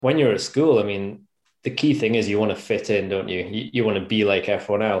when you're at school, I mean, the key thing is you want to fit in, don't you? You want to be like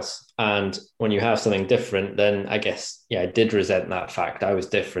everyone else. And when you have something different, then I guess, yeah, I did resent that fact. I was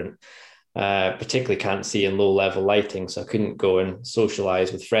different. Particularly can't see in low level lighting. So I couldn't go and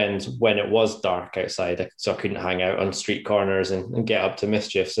socialize with friends when it was dark outside. So I couldn't hang out on street corners and get up to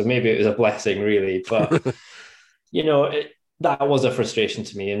mischief. So maybe it was a blessing, really. But, you know, that was a frustration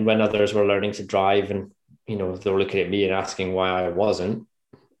to me. And when others were learning to drive and, you know, they were looking at me and asking why I wasn't,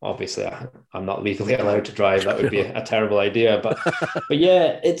 obviously I'm not legally allowed to drive. That would be Sure. a terrible idea. But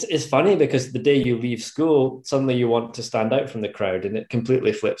yeah, it's funny because the day you leave school, suddenly you want to stand out from the crowd, and it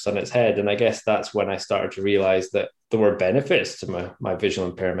completely flips on its head. And I guess that's when I started to realize that there were benefits to my visual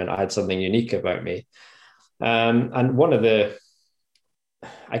impairment. I had something unique about me. And one of the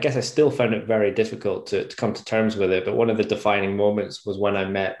I guess I still found it very difficult to come to terms with it. But one of the defining moments was when I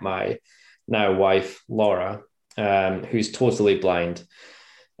met my now wife, Laura, who's totally blind.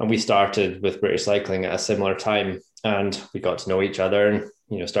 And we started with British cycling at a similar time, and we got to know each other and,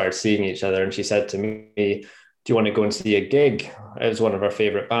 you know, started seeing each other. And she said to me, "Do you want to go and see a gig?" It was one of our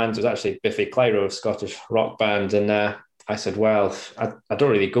favorite bands. It was actually Biffy Clyro, a Scottish rock band. And I said, "Well, I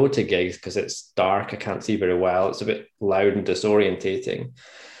don't really go to gigs because it's dark. I can't see very well. It's a bit loud and disorientating."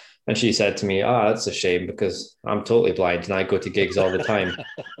 And she said to me, "Ah, that's a shame because I'm totally blind and I go to gigs all the time."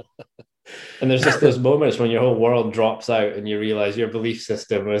 And there's just those moments when your whole world drops out and you realize your belief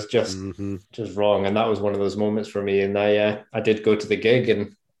system was Hmm. just wrong. And that was one of those moments for me. And I did go to the gig,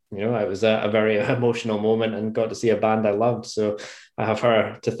 and you know, it was a very emotional moment and got to see a band I loved. So I have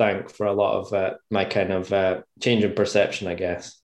her to thank for a lot of my kind of change in perception, I guess.